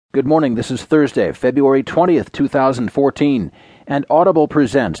Good morning, this is Thursday, February 20th, 2014, and Audible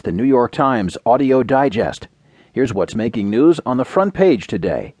presents the New York Times Audio Digest. Here's what's making news on the front page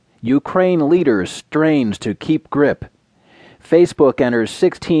today. Ukraine leader strains to keep grip. Facebook enters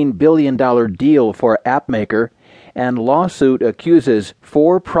 $16 billion deal for app maker, and lawsuit accuses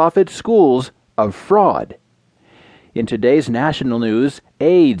for-profit schools of fraud. In today's national news,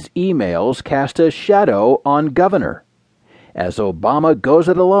 AIDS emails cast a shadow on governor. As Obama goes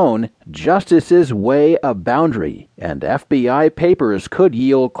it alone, justices weigh a boundary, and FBI papers could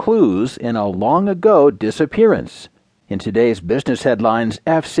yield clues in a long-ago disappearance. In today's business headlines,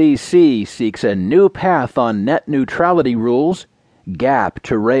 FCC seeks a new path on net neutrality rules, Gap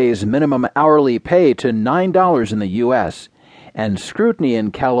to raise minimum hourly pay to $9 in the U.S., and scrutiny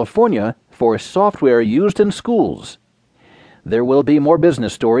in California for software used in schools. There will be more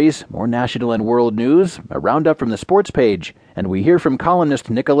business stories, more national and world news, a roundup from the sports page, and we hear from columnist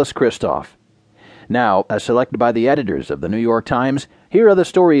Nicholas Kristof. Now, as selected by the editors of the New York Times, here are the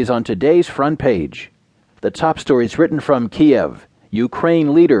stories on today's front page. The top stories written from Kiev.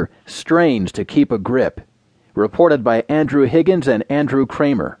 Ukraine leader strains to keep a grip. Reported by Andrew Higgins and Andrew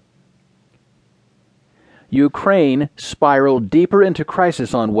Kramer. Ukraine spiraled deeper into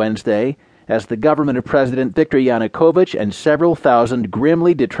crisis on Wednesday as the government of President Viktor Yanukovych and several thousand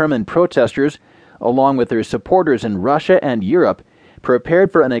grimly determined protesters, along with their supporters in Russia and Europe,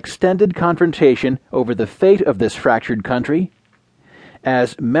 prepared for an extended confrontation over the fate of this fractured country.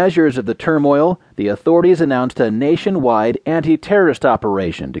 As measures of the turmoil, the authorities announced a nationwide anti-terrorist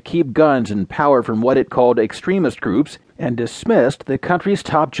operation to keep guns and power from what it called extremist groups and dismissed the country's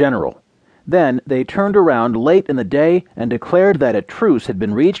top general. Then they turned around late in the day and declared that a truce had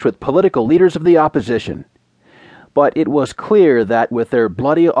been reached with political leaders of the opposition. But it was clear that with their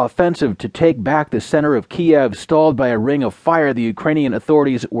bloody offensive to take back the center of Kiev stalled by a ring of fire, the Ukrainian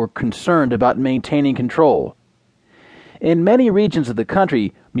authorities were concerned about maintaining control. In many regions of the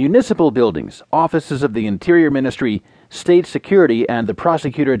country, municipal buildings, offices of the Interior Ministry, State Security, and the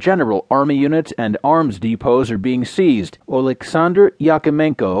Prosecutor General, Army units, and arms depots are being seized. Oleksandr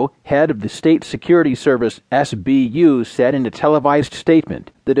Yakimenko, head of the State Security Service SBU, said in a televised statement.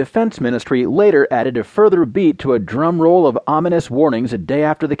 The Defense Ministry later added a further beat to a drum roll of ominous warnings a day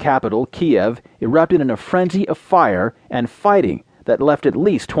after the capital, Kiev, erupted in a frenzy of fire and fighting that left at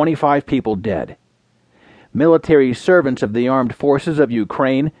least 25 people dead. Military servants of the armed forces of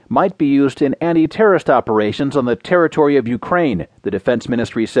Ukraine might be used in anti-terrorist operations on the territory of Ukraine, the Defense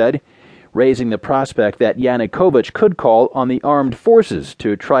Ministry said, raising the prospect that Yanukovych could call on the armed forces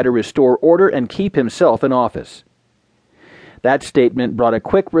to try to restore order and keep himself in office. That statement brought a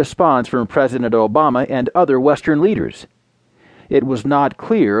quick response from President Obama and other Western leaders. It was not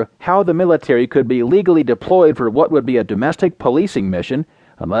clear how the military could be legally deployed for what would be a domestic policing mission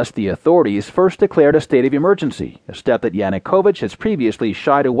unless the authorities first declared a state of emergency, a step that Yanukovych has previously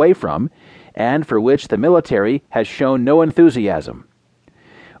shied away from, and for which the military has shown no enthusiasm.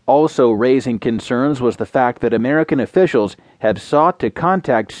 Also raising concerns was the fact that American officials have sought to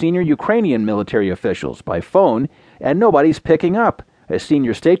contact senior Ukrainian military officials by phone, and nobody's picking up, a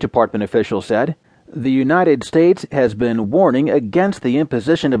senior State Department official said. The United States has been warning against the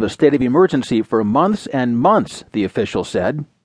imposition of a state of emergency for months and months, the official said.